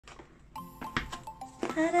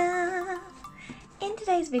Ta-da! In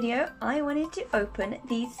today's video, I wanted to open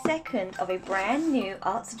the second of a brand new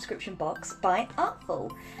art subscription box by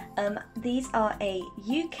Artful. These are a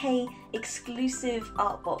UK exclusive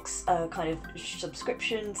art box kind of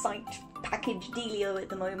subscription site package dealio at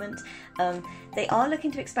the moment. They are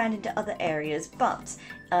looking to expand into other areas, but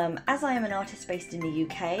as I am an artist based in the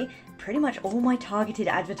UK, pretty much all my targeted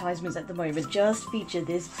advertisements at the moment just feature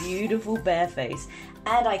this beautiful bear face.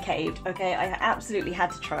 And I caved, okay? I absolutely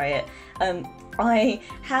had to try it. I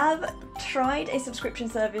have tried a subscription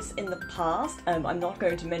service in the past. I'm not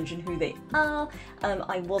going to mention who they are.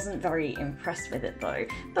 I wasn't very impressed with it though.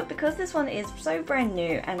 But because this one is so brand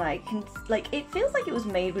new and I can, like, it feels like it was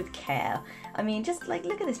made with care. I mean, just like,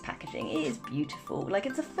 look at this packaging. It is beautiful. Like,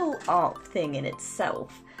 it's a full art thing in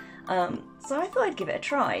itself. So I thought I'd give it a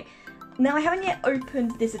try. Now, I haven't yet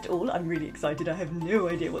opened this at all. I'm really excited. I have no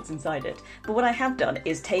idea what's inside it. But what I have done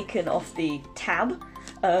is taken off the tab,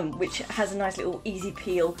 which has a nice little easy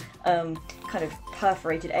peel, kind of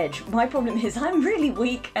perforated edge. My problem is I'm really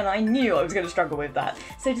weak and I knew I was going to struggle with that.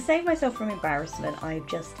 So to save myself from embarrassment, I've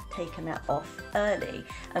just taken that off early.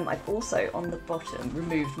 I've also, on the bottom,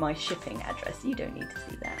 removed my shipping address. You don't need to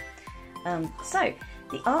see that. So,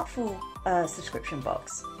 the Artful subscription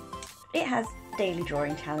box. It has daily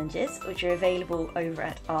drawing challenges, which are available over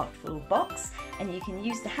at Artful Box, and you can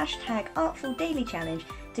use the hashtag Artful Daily Challenge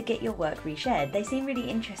to get your work reshared. They seem really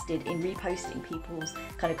interested in reposting people's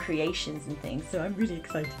kind of creations and things, so I'm really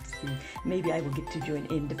excited to see. Maybe I will get to join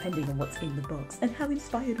in depending on what's in the box and how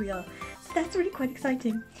inspired we are. So that's really quite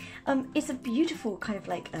exciting. It's a beautiful kind of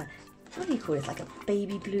like a, what do you call it? It's like a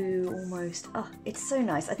baby blue almost. Oh, it's so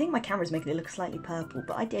nice. I think my camera's making it look slightly purple,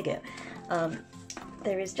 but I dig it.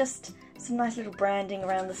 There is just some nice little branding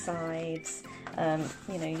around the sides.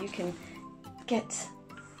 You know, you can get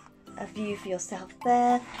a view for yourself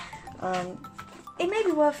there. It may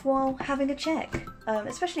be worthwhile having a check,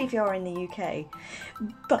 especially if you are in the UK.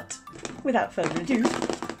 But without further ado,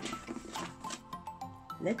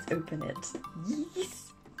 let's open it.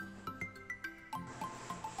 Yes!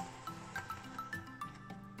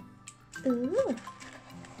 Ooh!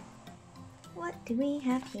 What do we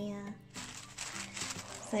have here?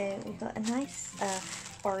 So we've got a nice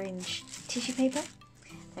orange tissue paper,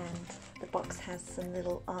 and the box has some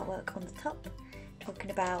little artwork on the top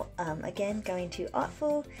talking about, again, going to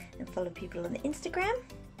Artful and follow people on Instagram.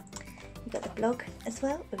 We've got the blog as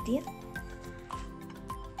well, oh dear.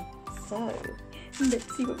 So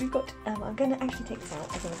let's see what we've got. I'm going to actually take this out.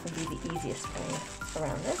 I think it's going to be the easiest way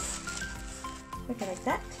around this. Okay, like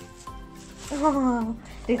that. Oh,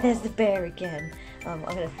 there's the bear again. I'm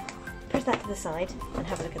going to push that to the side and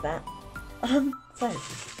have a look at that. So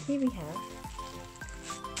here we have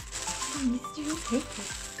mystery paper.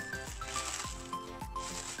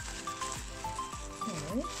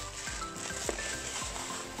 So,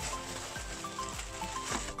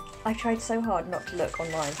 I tried so hard not to look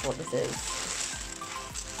online for what this is.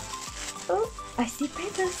 Oh, I see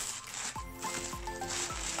papers.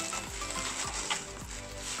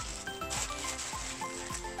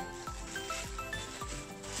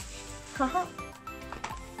 Haha.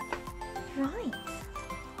 Right.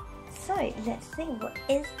 So let's see what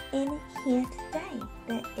is in here today.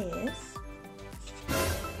 There is.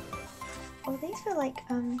 Oh, these feel like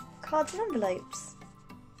cards and envelopes.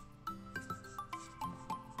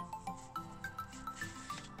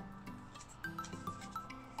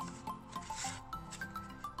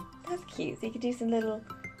 That's cute. So you could do some little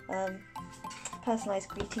personalised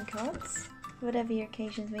greeting cards, whatever your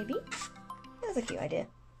occasions may be. That's a cute idea.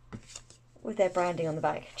 With their branding on the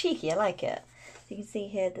back. Cheeky, I like it. So you can see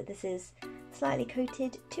here that this is slightly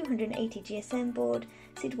coated 280 GSM board,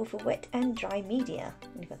 suitable for wet and dry media.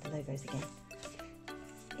 And you've got the logos again.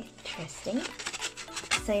 Interesting.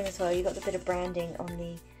 Same as well, you've got the bit of branding on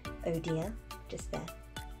the oh dear, just there.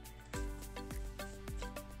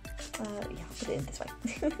 Yeah, I'll put it in this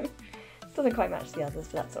way. Doesn't quite match the others,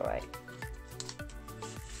 but that's alright.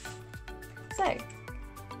 So,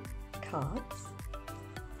 cards.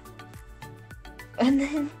 And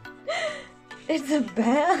then it's a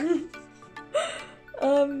bear.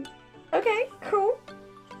 Okay, cool.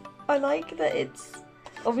 I like that it's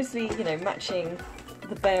obviously, you know, matching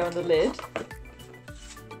the bear on the lid.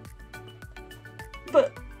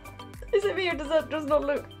 But is it me, or does that just not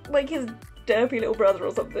look like his derpy little brother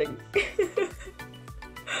or something?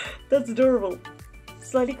 That's adorable.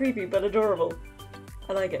 Slightly creepy, but adorable.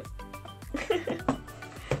 I like it.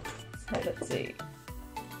 So let's see.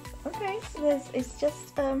 Okay, so it's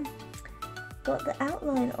just got the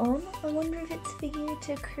outline on. I wonder if it's for you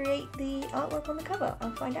to create the artwork on the cover.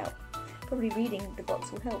 I'll find out. Probably reading the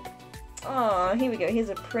box will help. Oh, here we go. Here's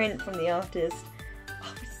a print from the artist.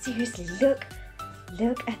 Oh, seriously, look.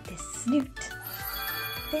 Look at this snoot.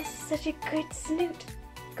 This is such a good snoot.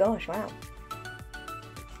 Gosh, wow.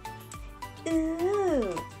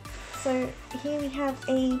 Ooh. So here we have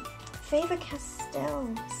a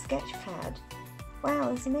faber-castell sketch pad. Wow,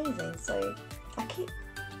 that's amazing. So I keep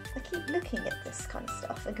looking at this kind of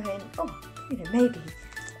stuff and going, oh, you know, maybe.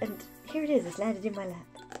 And here it is, it's landed in my lap.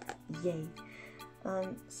 Yay.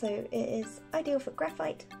 So it is ideal for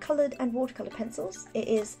graphite, coloured and watercolour pencils. It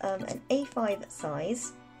is an A5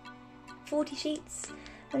 size, 40 sheets,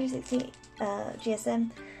 160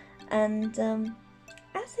 GSM, and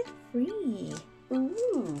acid free.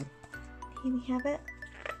 Ooh, here we have it.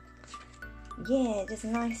 Yeah, just a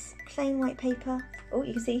nice plain white paper. Oh,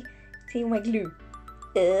 you can see all my glue.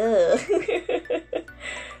 Ugh.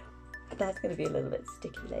 That's going to be a little bit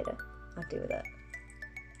sticky later. I'll deal with that.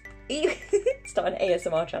 Start an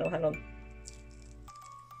ASMR channel, hang on.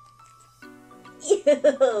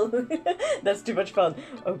 Ew. That's too much fun.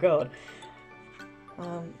 Oh god.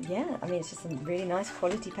 Yeah, I mean, it's just some really nice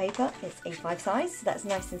quality paper. It's A5 size, so that's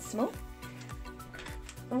nice and small.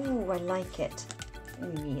 Oh, I like it.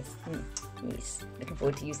 Yes, yes. Looking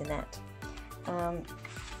forward to using that.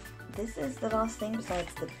 This is the last thing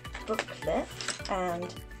besides the booklet,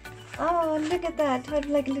 and oh, look at that! I have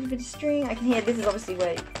like a little bit of string. I can hear this is obviously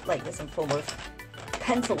where like there's some form of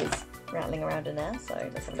pencils rattling around in there. So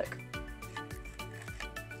let's have a look.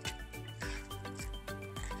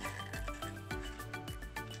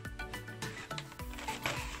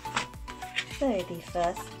 So the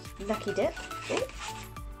first lucky dip. Ooh.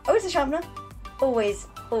 Oh, it's a sharpener. Always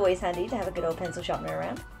handy to have a good old pencil sharpener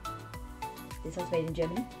around. This one's made in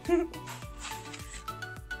Germany.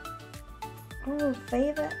 Oh,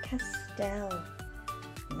 faber-castell.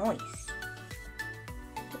 Nice.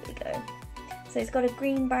 There we go. So it's got a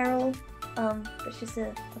green barrel, but it's just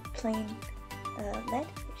a plain lead,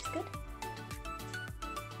 which is good.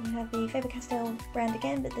 You have the Faber-Castell brand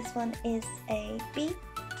again, but this one is a B.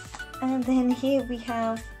 And then here we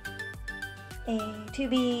have a to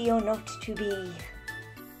be or not to be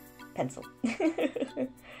pencil.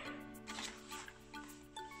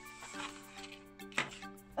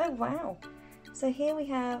 Oh wow! So here we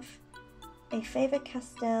have a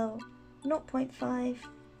Faber-Castell 0.5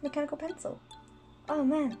 mechanical pencil. Oh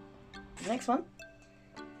man! The next one.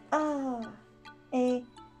 Ah, a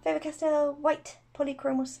Faber-Castell white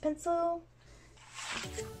polychromos pencil.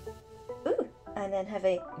 Ooh, and then have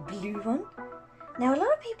a blue one. Now a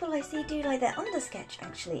lot of people I see do like their undersketch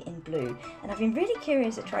actually in blue, and I've been really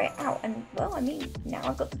curious to try it out, and well, I mean, now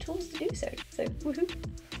I've got the tools to do so, woohoo!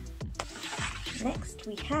 Next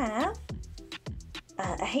we have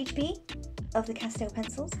a HB of the Castell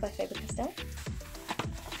pencils by Faber-Castell.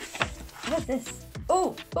 What's this?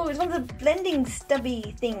 Oh, it's one of the blending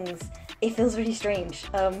stubby things. It feels really strange.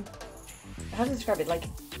 How to describe it? Like,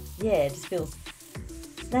 yeah, it just feels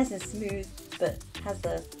nice and smooth, but has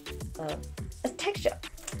a texture.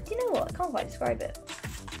 Do you know what? I can't quite describe it.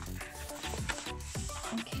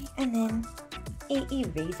 Okay, and then a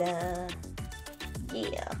eraser.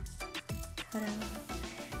 Yeah.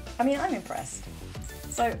 I mean, I'm impressed.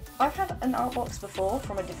 So I've had an art box before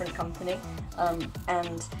from a different company,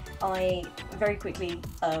 and I very quickly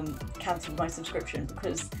cancelled my subscription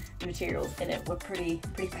because the materials in it were pretty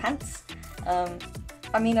pants.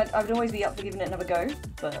 I mean, I would always be up for giving it another go,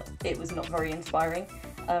 but it was not very inspiring.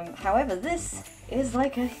 However, this is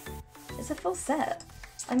like it's a full set.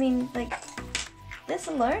 I mean, like, this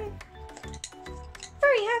alone,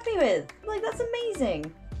 very happy with. Like, that's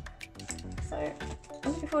amazing. So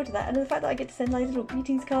I'm looking forward to that, and the fact that I get to send like little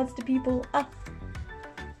greetings cards to people. So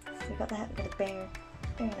we've got that, we've got a bear.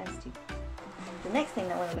 Very nice too. The next thing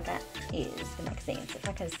that I want to look at is the magazine. So if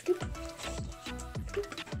I can scoop,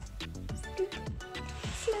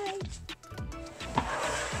 slide.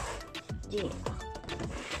 Yeah.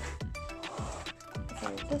 So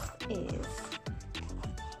this is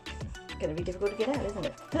going to be difficult to get out, isn't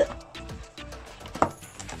it?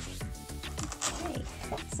 Okay,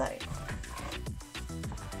 so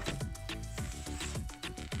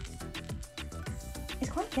it's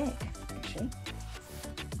quite thick, actually.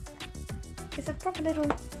 It's a proper little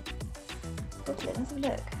booklet. Let's have a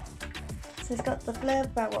look. So it's got the blurb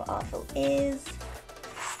about what ARTFUL is,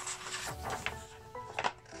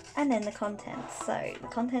 and then the contents. So the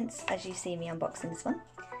contents, as you see me unboxing this one,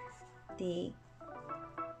 the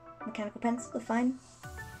mechanical pencil, the fine,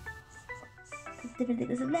 the different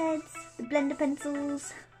thickness of leads, the blender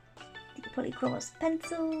pencils, the polychromos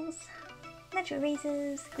pencils, natural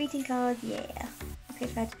erasers, greeting cards, yeah,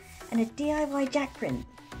 sketch pad, and a DIY jack print.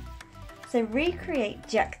 So recreate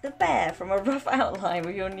Jack the Bear from a rough outline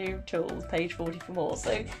with your new tools, page 40 for more.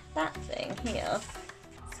 So that thing here.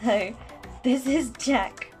 So this is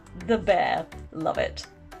Jack the Bear. Love it.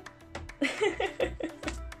 So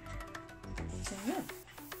yeah.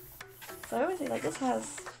 So obviously like this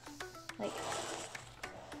has like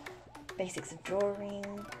basics of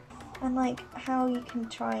drawing and like how you can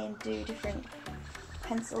try and do different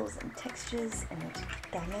pencils and textures and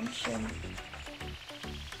dimension.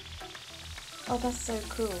 Oh, that's so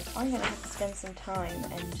cool. I'm gonna have to spend some time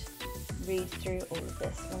and read through all of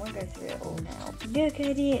this. I won't go through it all now. Look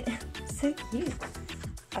at it! So cute!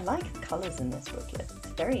 I like the colours in this booklet.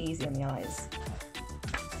 It's very easy on the eyes.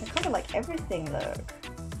 I kind of like everything though.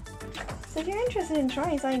 So if you're interested in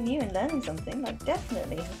trying something new and learning something, like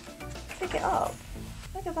definitely pick it up.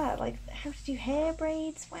 Look at that, like how to do hair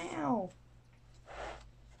braids, wow!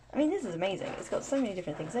 I mean, this is amazing. It's got so many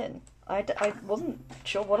different things in. I wasn't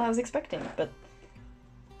sure what I was expecting, but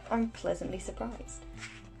I'm pleasantly surprised.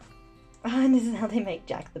 And this is how they make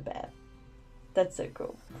Jack the Bear. That's so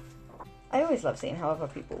cool. I always love seeing how other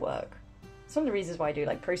people work. It's one of the reasons why I do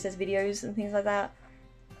like process videos and things like that.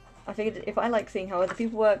 I figured if I like seeing how other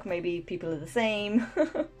people work, maybe people are the same.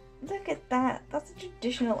 Look at that. That's a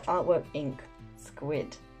traditional artwork ink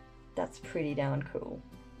squid. That's pretty darn cool.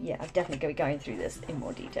 Yeah, I've definitely going to be going through this in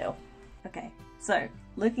more detail. Okay, so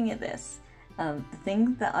looking at this, the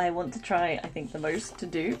thing that I want to try, I think the most to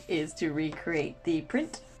do, is to recreate the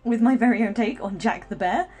print with my very own take on Jack the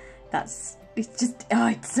Bear. It's just, oh,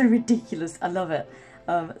 it's so ridiculous. I love it.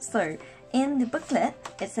 So in the booklet,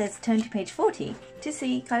 it says turn to page 40 to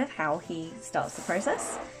see kind of how he starts the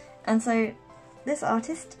process. And so this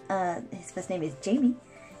artist, his first name is Jamie.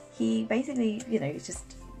 He basically, you know, is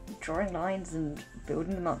just drawing lines and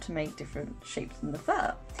building them up to make different shapes in the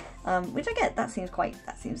fur, which I get. That seems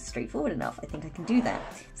straightforward enough. I think I can do that.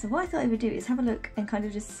 So what I thought I would do is have a look and kind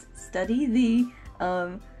of just study the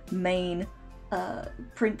main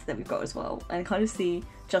print that we've got as well, and kind of see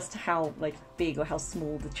just how like big or how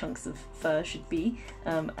small the chunks of fur should be,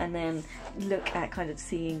 and then look at kind of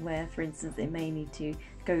seeing where, for instance, they may need to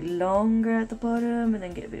go longer at the bottom and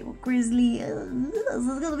then get a bit more grizzly. This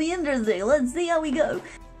is gonna be interesting. Let's see how we go.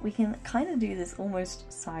 We can kind of do this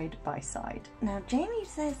almost side by side. Now Jamie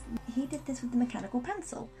says he did this with the mechanical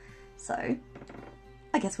pencil, so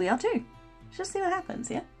I guess we are too. Just see what happens,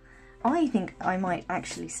 yeah? I think I might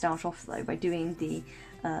actually start off though by doing the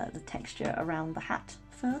texture around the hat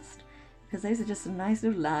first, because those are just some nice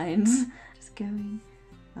little lines. Just going,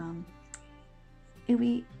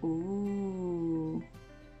 ooh.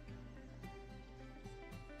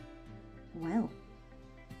 Well.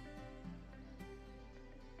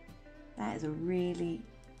 That is a really,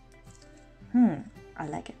 I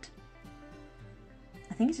like it.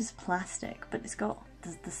 I think it's just plastic, but it's got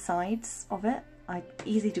the sides of it are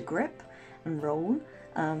easy to grip and roll.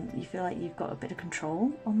 You feel like you've got a bit of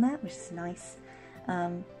control on that, which is nice.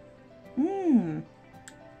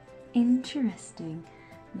 Interesting.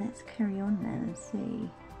 Let's carry on then and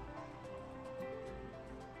see.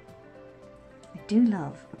 I do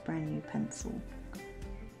love a brand new pencil,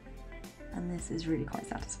 and this is really quite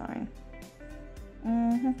satisfying.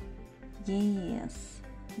 Yes.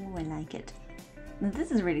 Oh, I like it. Now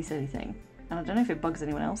this is a really silly thing, and I don't know if it bugs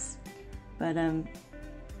anyone else, but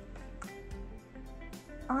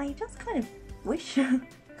I just kind of wish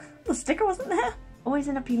the sticker wasn't there. Always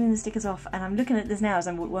end up peeling the stickers off, and I'm looking at this now as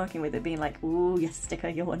I'm working with it, being like, ooh, yes, sticker,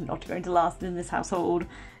 you're not going to last in this household.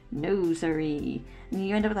 No, sorry. And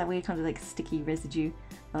you end up with that weird kind of like sticky residue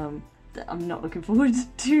that I'm not looking forward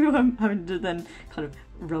to having to then kind of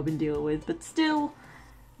rub and deal with, but still,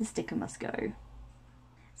 the sticker must go.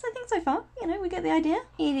 So I think so far, you know, we get the idea.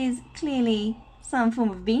 It is clearly some form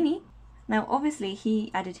of beanie. Now, obviously,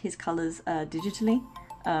 he added his colours digitally,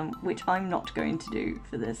 which I'm not going to do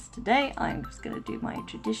for this today. I'm just going to do my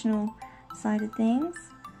traditional side of things.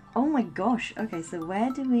 Oh my gosh! Okay, so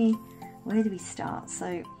where do we start?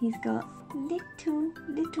 So he's got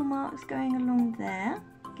little marks going along there.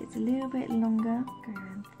 Gets a little bit longer, go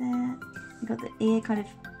around there. We've got the ear kind of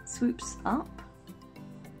swoops up.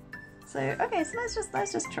 So okay, so let's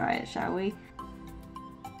just try it, shall we?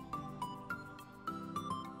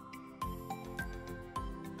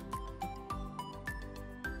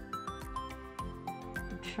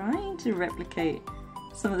 I'm trying to replicate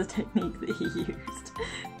some of the technique that he used,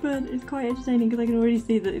 but it's quite entertaining because I can already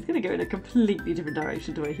see that it's going to go in a completely different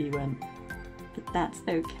direction to where he went. But that's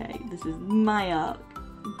okay. This is my art,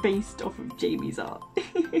 based off of Jamie's art.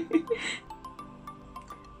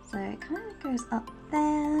 So it kind of goes up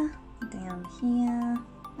there, down here,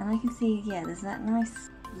 and I can see, yeah, there's that nice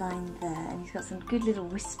line there, and he's got some good little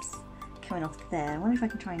wisps coming off there. I wonder if I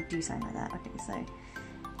can try and do something like that. Okay, so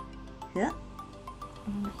yeah,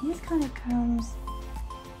 and his kind of comes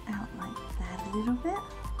out like that a little bit.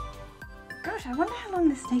 Gosh, I wonder how long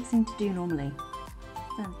this takes him to do normally.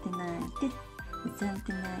 Something like this,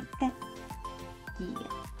 something like that. Yeah,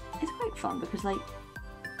 it's quite fun because, like,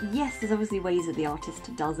 yes, there's obviously ways that the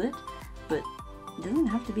artist does it, but it doesn't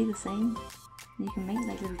have to be the same. You can make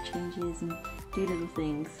like little changes and do little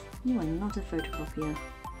things. You are not a photocopier.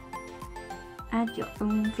 Add your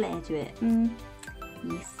own flair to it.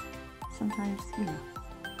 Yes, sometimes we must.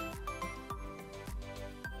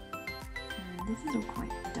 And this is all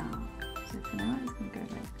quite dark, so for now I'm just going to go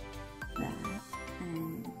like that.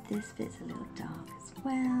 And this bit's a little dark as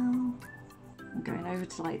well. I'm going over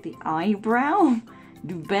to like the eyebrow.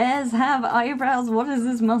 Do bears have eyebrows? What is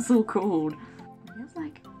this muscle called? It feels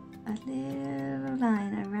like a little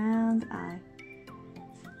line around the eye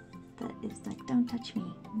that is like, don't touch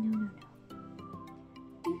me. No,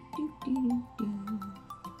 no, no.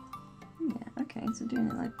 Yeah, okay, so doing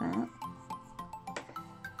it like that.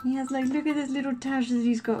 He has like, look at this little tash that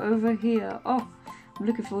he's got over here. Oh, I'm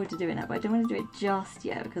looking forward to doing that, but I don't want to do it just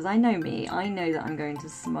yet because I know me. I know that I'm going to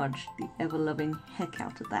smudge the ever-loving heck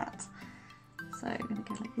out of that. So I'm going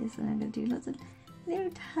to go like this, and I'm going to do lots of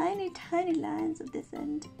little tiny, tiny lines of this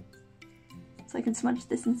end. So I can smudge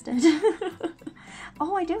this instead.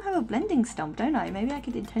 Oh, I do have a blending stump, don't I? Maybe I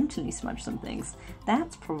could intentionally smudge some things.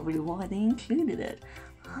 That's probably why they included it.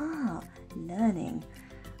 Ah, learning.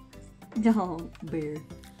 Oh, bear.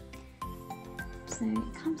 So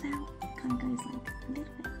it comes out, kind of goes like a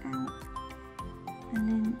little bit out. And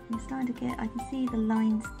then you're starting to get, I can see the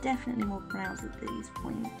lines definitely more pronounced at these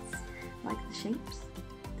points. Like the shapes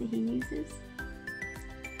that he uses.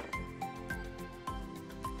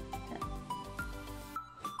 Yeah.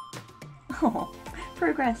 Oh,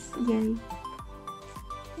 progress, yay. I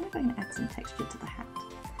wonder if I can add some texture to the hat.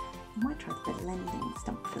 I might try the blending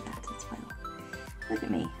stump for that as well. Look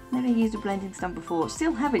at me, never used a blending stump before,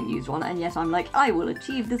 still haven't used one, and yet I'm like, I will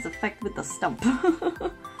achieve this effect with the stump.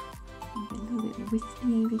 A little bit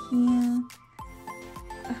wispy over here.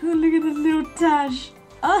 Oh, look at this little tash.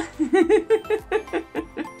 Ah.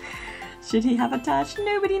 Should he have a tash?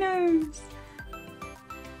 Nobody knows.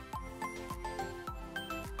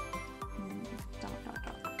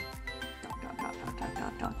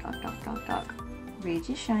 Dark. Ridge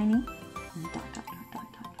is shiny. And dark.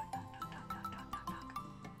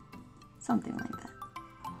 Something like that.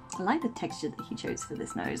 I like the texture that he chose for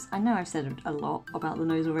this nose. I know I've said a lot about the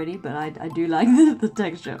nose already, but I do like the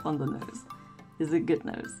texture on the nose. It's a good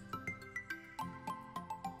nose.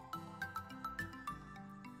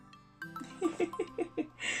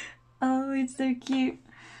 Oh, it's so cute.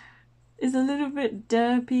 It's a little bit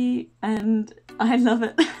derpy and I love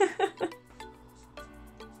it.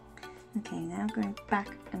 Okay, now going back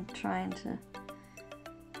and trying to...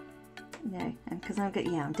 No, and because I'm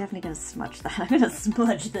definitely going to smudge that. I'm going to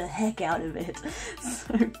smudge the heck out of it.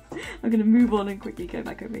 So I'm going to move on and quickly go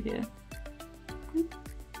back over here. Bloop,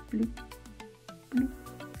 bloop, bloop,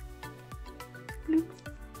 bloop.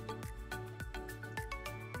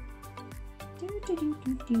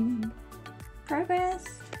 Do. Progress.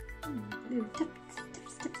 Little tips.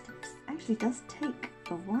 Actually does take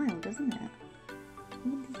a while, doesn't it?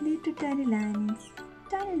 Little tiny lines.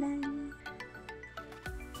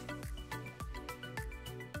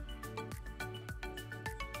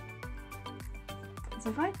 So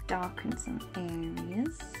if I darken some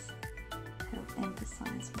areas to help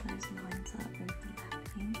emphasize where those lines are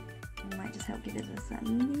overlapping, it might just help give it that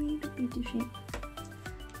little bit of shape.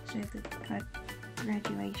 Show the kind of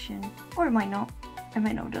graduation, or it might not. I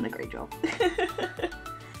might not have done a great job.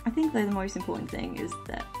 I think though the most important thing is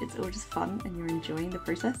that it's all just fun and you're enjoying the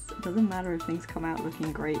process. It doesn't matter if things come out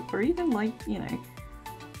looking great or even like, you know,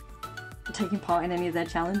 taking part in any of their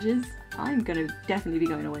challenges. I'm going to definitely be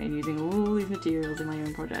going away and using all these materials in my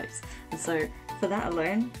own projects. And so for that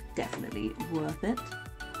alone, definitely worth it.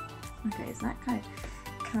 Okay, so that kind of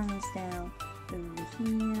comes down over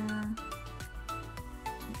here.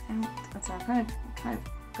 Out. So I've kind of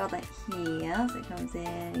got that here, so it comes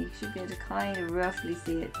in. You should be able to kind of roughly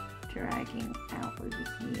see it dragging out over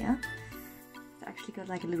here. It's actually got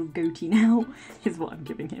like a little goatee now, is what I'm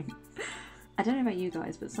giving him. I don't know about you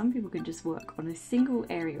guys, but some people can just work on a single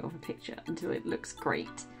area of a picture until it looks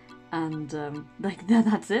great. And like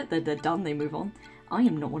that's it, they're done, they move on. I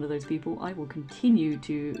am not one of those people. I will continue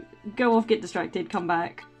to go off, get distracted, come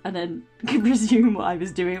back, and then resume what I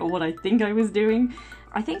was doing or what I think I was doing.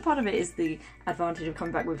 I think part of it is the advantage of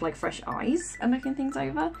coming back with like fresh eyes and looking things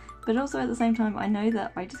over, but also at the same time I know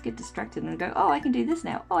that I just get distracted and go, oh, I can do this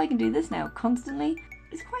now, oh, I can do this now, constantly.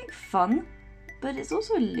 it's quite fun, but it's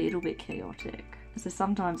also a little bit chaotic. So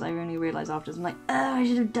sometimes I only realise afterwards, I'm like, oh, I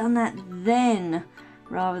should have done that then,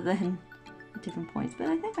 rather than at different points. But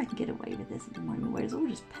I think I can get away with this at the moment, where it's all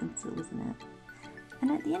just pencil, isn't it?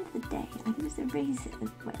 And at the end of the day, I can just erase it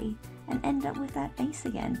away and end up with that ace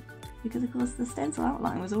again. Because of course the stencil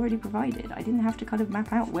outline was already provided. I didn't have to kind of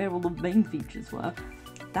map out where all the main features were.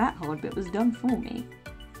 That hard bit was done for me.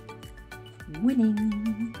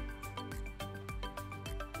 Winning!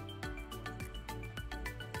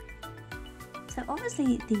 So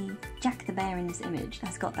obviously the Jack the Bear in this image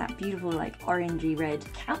has got that beautiful like orangey red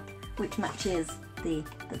cap, which matches the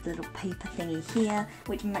little paper thingy here,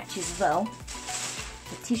 which matches as well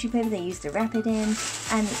the tissue paper they used to wrap it in,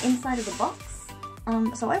 and the inside of the box.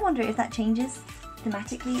 So I wonder if that changes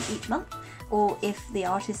thematically each month, or if the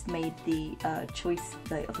artist made the choice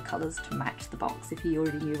of the colours to match the box, if he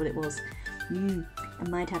already knew what it was. I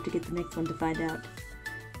might have to get the next one to find out.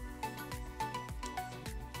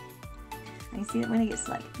 I can see that when it gets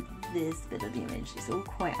like this bit of the image, it's all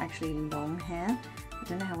quite actually long hair. I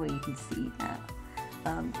don't know how well you can see that.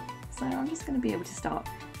 So I'm just going to be able to start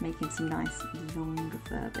making some nice long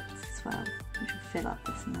fur bits as well, which will fill up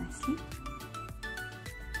this nicely.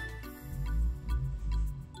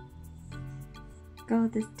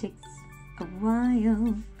 God, this takes a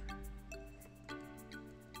while.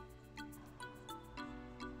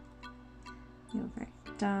 You're very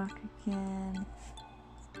dark again.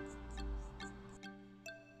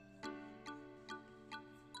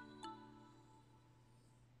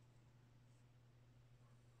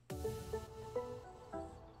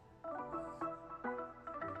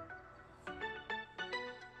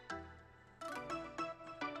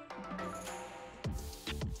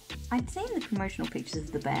 I'd seen the promotional pictures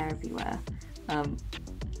of the bear everywhere.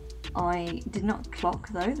 I did not clock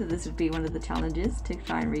though that this would be one of the challenges to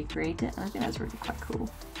try and recreate it, and I think that's really quite cool.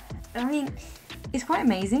 I mean, it's quite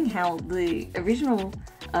amazing how the original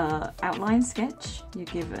outline sketch you're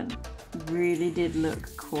given really did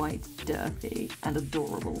look quite dirty and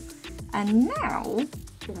adorable. And now,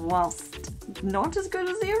 whilst not as good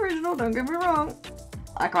as the original, don't get me wrong,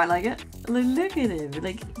 I quite like it. Look at him,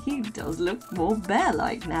 like he does look more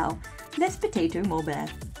bear-like now. Less potato, more bear.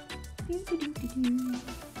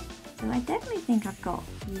 So I definitely think I've got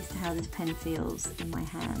used to how this pen feels in my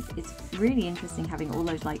hand. It's really interesting having all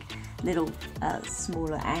those like little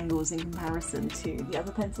smaller angles in comparison to the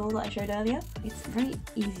other pencil that I showed earlier. It's very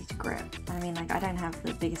easy to grip. I mean, like I don't have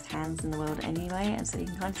the biggest hands in the world anyway, and so you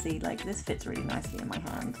can kind of see like this fits really nicely in my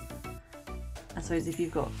hand. I suppose if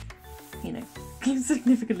you've got, you know,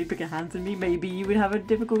 significantly bigger hands than me, maybe you would have a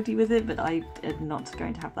difficulty with it, but I am not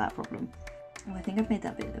going to have that problem. Oh, I think I've made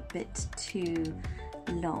that bit a bit too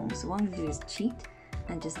long, so what I'm going to do is cheat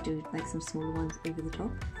and just do like some smaller ones over the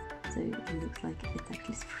top, so it looks like it's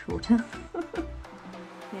actually shorter.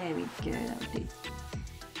 There we go, that would do.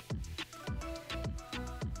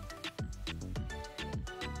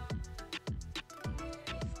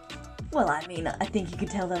 Well, I mean, I think you can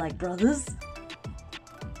tell they're like brothers.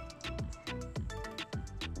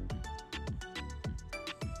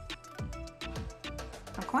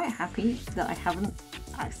 I'm quite happy that I haven't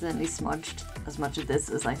accidentally smudged as much of this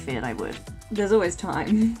as I feared I would. There's always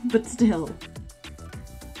time, but still.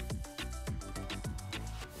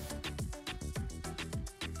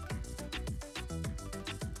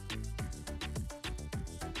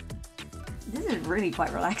 This is really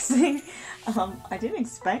quite relaxing. I didn't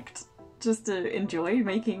expect just to enjoy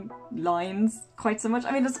making lines quite so much.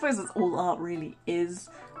 I mean, I suppose that's all art really is,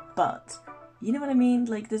 but you know what I mean?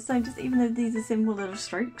 Like, there's so just, even though these are simple little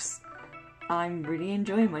strokes, I'm really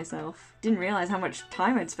enjoying myself. Didn't realise how much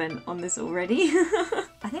time I'd spent on this already.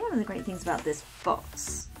 I think one of the great things about this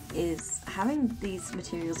box is having these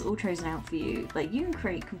materials all chosen out for you. Like, you can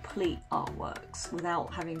create complete artworks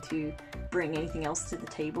without having to bring anything else to the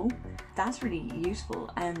table. That's really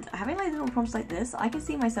useful, and having like little prompts like this, I can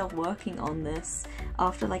see myself working on this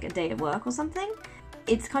after like a day at work or something.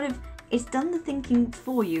 It's kind of, it's done the thinking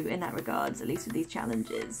for you in that regards, at least with these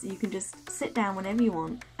challenges. You can just sit down whenever you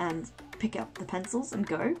want and pick up the pencils and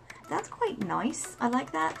go. That's quite nice. I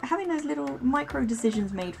like that. Having those little micro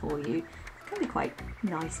decisions made for you can be quite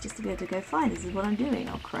nice, just to be able to go, fine, this is what I'm doing,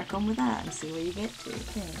 I'll crack on with that and see where you get to.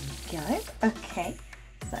 There we go. Okay,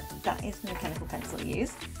 so that is the mechanical pencil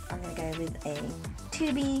used. I'm going to go with a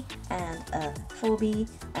 2B and a 4B,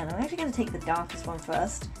 and I'm actually going to take the darkest one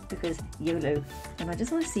first because YOLO, and I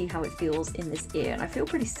just want to see how it feels in this ear. And I feel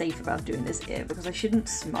pretty safe about doing this ear because I shouldn't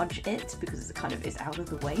smudge it because it's kind of, it's out of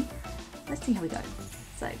the way. Let's see how we go.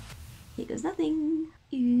 So here goes nothing.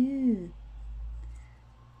 Ew.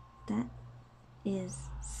 That is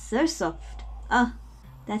so soft. Ah,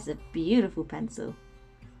 That's a beautiful pencil.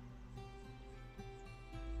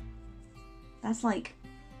 That's like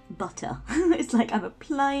butter. It's like I'm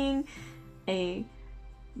applying a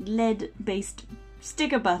lead-based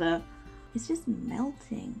stick of butter. It's just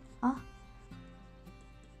melting. Ah.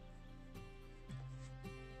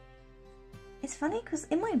 It's funny because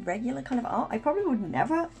in my regular kind of art, I probably would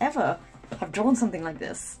never ever have drawn something like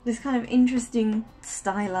this. This kind of interesting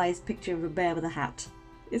stylized picture of a bear with a hat.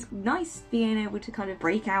 It's nice being able to kind of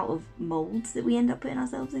break out of molds that we end up putting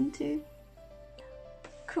ourselves into.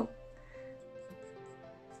 Cool.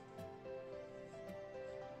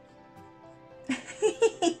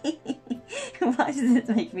 Why does this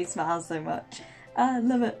make me smile so much? I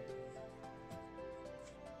love it.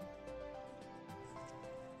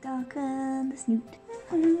 Darken the snoot.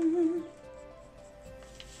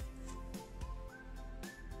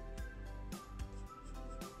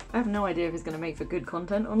 I have no idea if it's going to make for good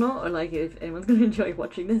content or not, or like if anyone's going to enjoy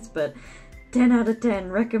watching this, but 10 out of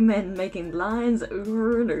 10 recommend making lines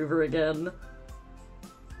over and over again.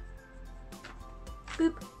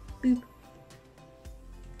 Boop, boop.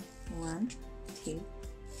 1, 2,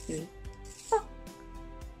 3, 4.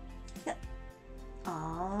 Yep.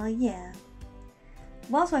 Aw, yeah.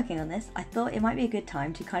 Whilst working on this, I thought it might be a good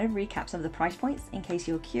time to kind of recap some of the price points in case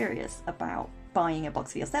you're curious about buying a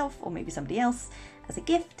box for yourself or maybe somebody else as a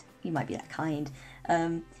gift. You might be that kind.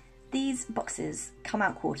 These boxes come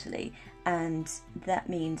out quarterly, and that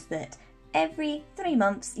means that every 3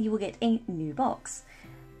 months you will get a new box.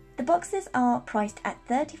 The boxes are priced at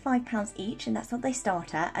 £35 each, and that's what they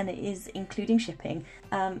start at, and it is including shipping.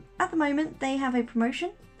 At the moment they have a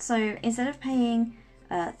promotion, so instead of paying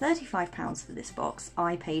 £35 for this box,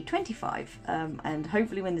 I paid £25, and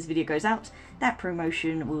hopefully when this video goes out that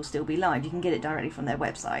promotion will still be live. You can get it directly from their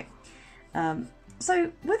website.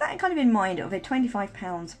 So with that kind of in mind of a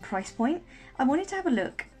 £25 price point, I wanted to have a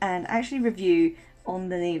look and actually review on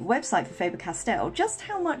the website for Faber-Castell just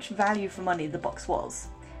how much value for money the box was.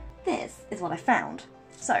 This is what I found.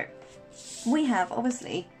 So we have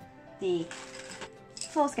obviously the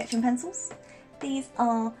 4 sketching pencils. These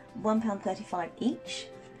are £1.35 each.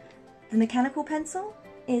 The mechanical pencil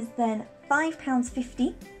is then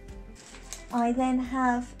 £5.50. I then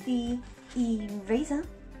have the eraser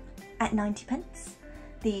at 90p.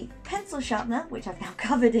 The pencil sharpener, which I've now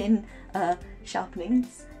covered in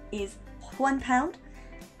sharpenings, is £1.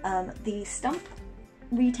 The stump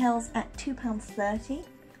retails at £2.30.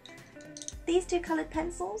 These 2 coloured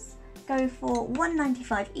pencils go for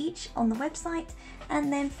 £1.95 each on the website,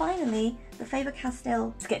 and then finally the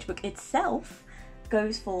Faber-Castell sketchbook itself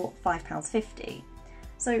goes for £5.50.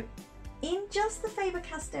 So in just the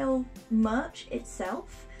Faber-Castell merch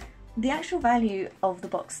itself, the actual value of the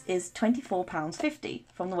box is £24.50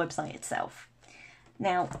 from the website itself.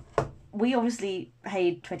 Now, we obviously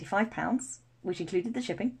paid £25, which included the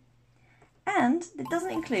shipping, and it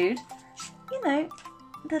doesn't include, you know,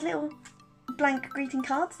 the little blank greeting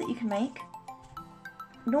cards that you can make,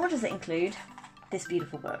 nor does it include this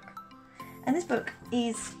beautiful book. And this book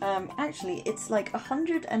is actually, it's like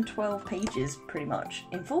 112 pages pretty much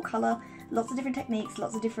in full colour, lots of different techniques,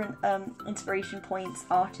 lots of different inspiration points,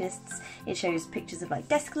 artists. It shows pictures of like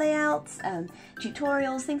desk layouts,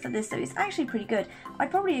 tutorials, things like this, so it's actually pretty good. I'd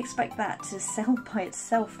probably expect that to sell by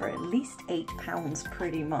itself for at least £8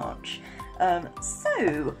 pretty much.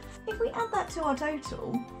 So if we add that to our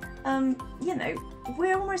total, you know,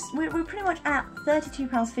 we're pretty much at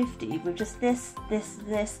 £32.50 with just this.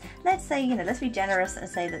 Let's say, you know, let's be generous and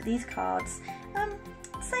say that these cards,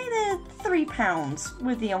 say they're £3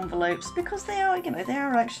 with the envelopes, because they are, you know, they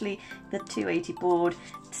are actually the 280 board,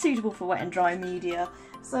 suitable for wet and dry media.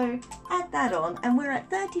 So add that on and we're at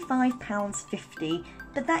 £35.50,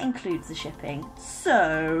 but that includes the shipping.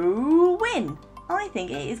 So win! I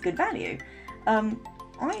think it is good value.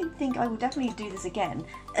 I think I will definitely do this again,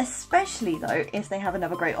 especially though if they have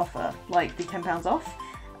another great offer, like the £10 off.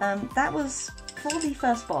 That was for the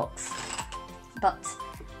first box, but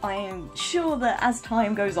I am sure that as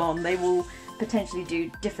time goes on they will potentially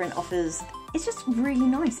do different offers. It's just really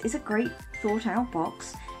nice. It's a great thought out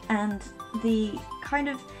box, and the kind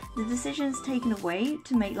of the decisions taken away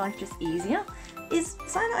to make life just easier is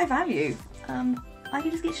something that I value. I can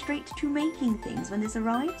just get straight to making things when this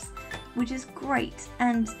arrives, which is great,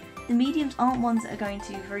 and the mediums aren't ones that are going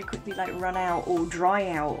to very quickly like run out or dry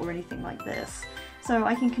out or anything like this. So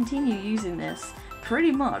I can continue using this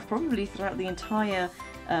pretty much probably throughout the entire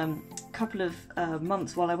couple of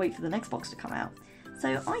months while I wait for the next box to come out.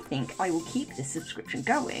 So I think I will keep this subscription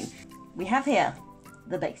going. We have here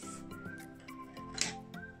the base.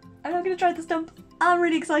 I'm not going to try the stump. I'm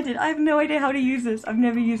really excited. I have no idea how to use this. I've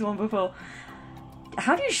never used one before.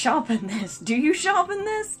 How do you sharpen this? Do you sharpen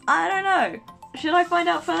this? I don't know. Should I find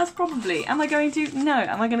out first? Probably. Am I going to? No.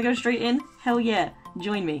 Am I going to go straight in? Hell yeah.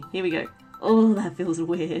 Join me. Here we go. Oh, that feels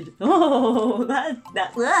weird. Oh,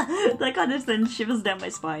 that kind of sends shivers down my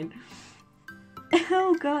spine.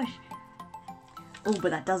 Oh gosh. Oh, but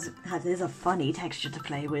that does have, there's a funny texture to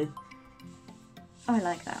play with. Oh, I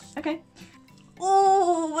like that. Okay.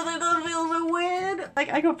 Oh, but that does feel so weird.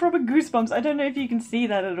 Like, I got proper goosebumps. I don't know if you can see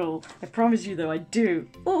that at all. I promise you though, I do.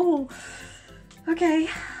 Oh, okay.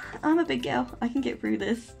 I'm a big girl. I can get through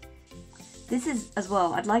this. This is, as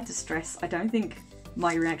well, I'd like to stress, I don't think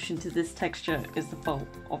my reaction to this texture is the fault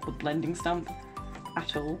of the blending stump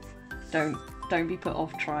at all. Don't be put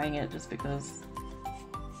off trying it just because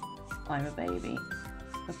I'm a baby.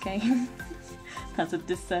 Okay? That's a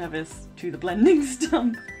disservice to the blending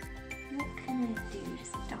stump. What can I do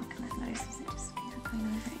just to darken that nose? Is it just going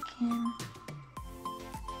over it again?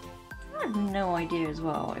 I have no idea as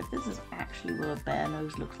well if this is actually what a bear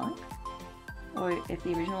nose looks like, or if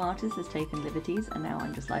the original artist has taken liberties and now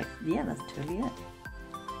I'm just like, yeah, that's totally it.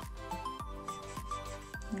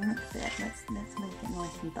 That's it. Let's make it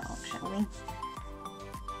nice and dark, shall we?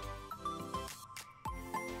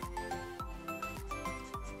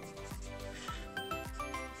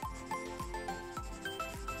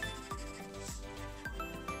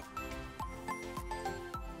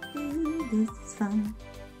 Ooh, this is fun.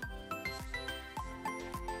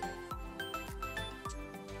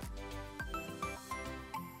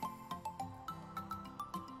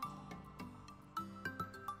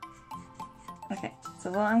 Okay, so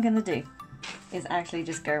what I'm going to do is actually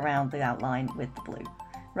just go around the outline with the blue.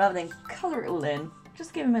 Rather than colour it all in,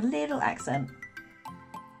 just give him a little accent.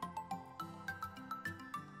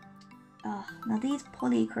 Oh, now these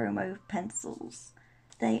polychromo pencils,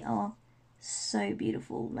 they are so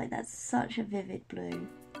beautiful. Like, that's such a vivid blue.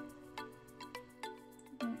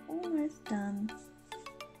 I'm almost done.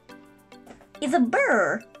 It's a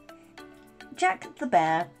bear! Jack the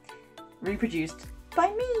Bear, reproduced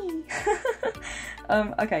by me!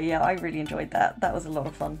 Okay, yeah, I really enjoyed that. That was a lot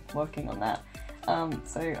of fun working on that.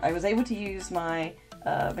 So I was able to use my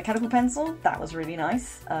mechanical pencil. That was really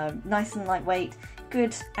nice. Nice and lightweight,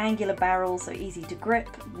 good angular barrel, so easy to grip,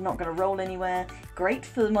 not going to roll anywhere. Great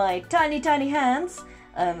for my tiny, tiny hands,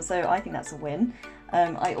 so I think that's a win.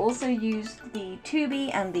 I also used the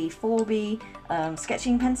 2B and the 4B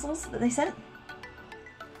sketching pencils that they sent.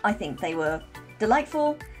 I think they were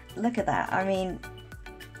delightful. Look at that. I mean,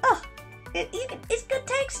 oh, it's good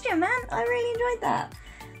texture, man. I really enjoyed that.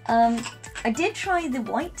 I did try the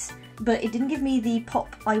white, but it didn't give me the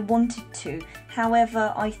pop I wanted to.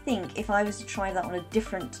 However, I think if I was to try that on a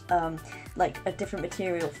different, like a different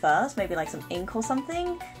material first, maybe like some ink or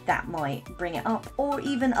something, that might bring it up, or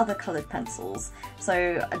even other coloured pencils.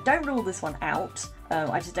 So I don't rule this one out.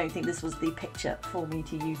 I just don't think this was the picture for me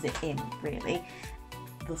to use it in, really.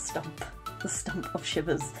 The stump of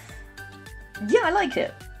shivers. Yeah, I like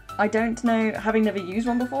it. I don't know, having never used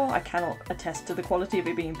one before, I cannot attest to the quality of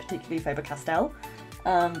it being particularly faber-castell.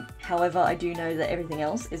 However, I do know that everything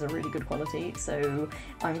else is a really good quality, so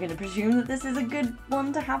I'm going to presume that this is a good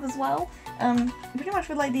one to have as well. Pretty much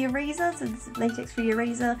with like the eraser, so this is latex-free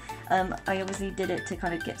eraser. I obviously did it to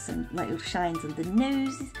kind of get some like little shines on the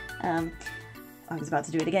nose. I was about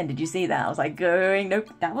to do it again, did you see that? I was like going, nope,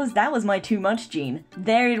 that was my too much gene.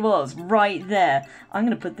 There it was, right there. I'm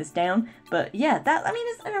gonna put this down, but yeah, that, I mean,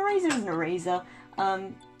 it's an eraser is an eraser.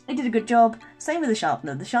 I did a good job. Same with the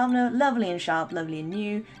sharpener. The sharpener, lovely and sharp, lovely and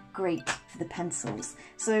new, great for the pencils.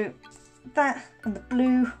 So that and the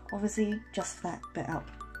blue, obviously, just for that bit out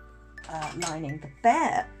lining the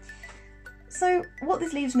bear. So what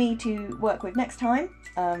this leaves me to work with next time,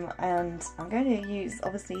 and I'm going to use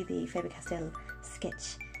obviously the Faber-Castell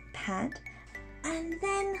sketch pad, and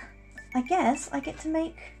then I guess I get to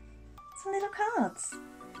make some little cards.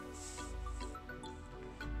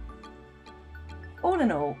 All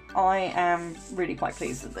in all, I am really quite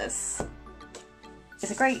pleased with this.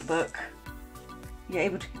 It's a great book. You're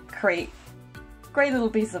able to create great little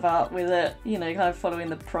pieces of art with it, you know, kind of following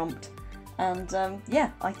the prompt. And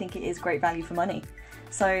yeah, I think it is great value for money.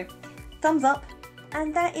 So, thumbs up.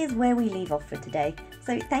 And that is where we leave off for today.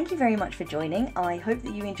 So thank you very much for joining. I hope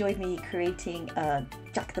that you enjoyed me creating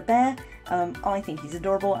Jack the Bear. I think he's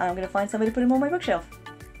adorable, and I'm going to find somebody to put him on my bookshelf.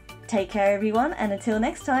 Take care everyone, and until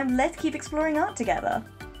next time, let's keep exploring art together.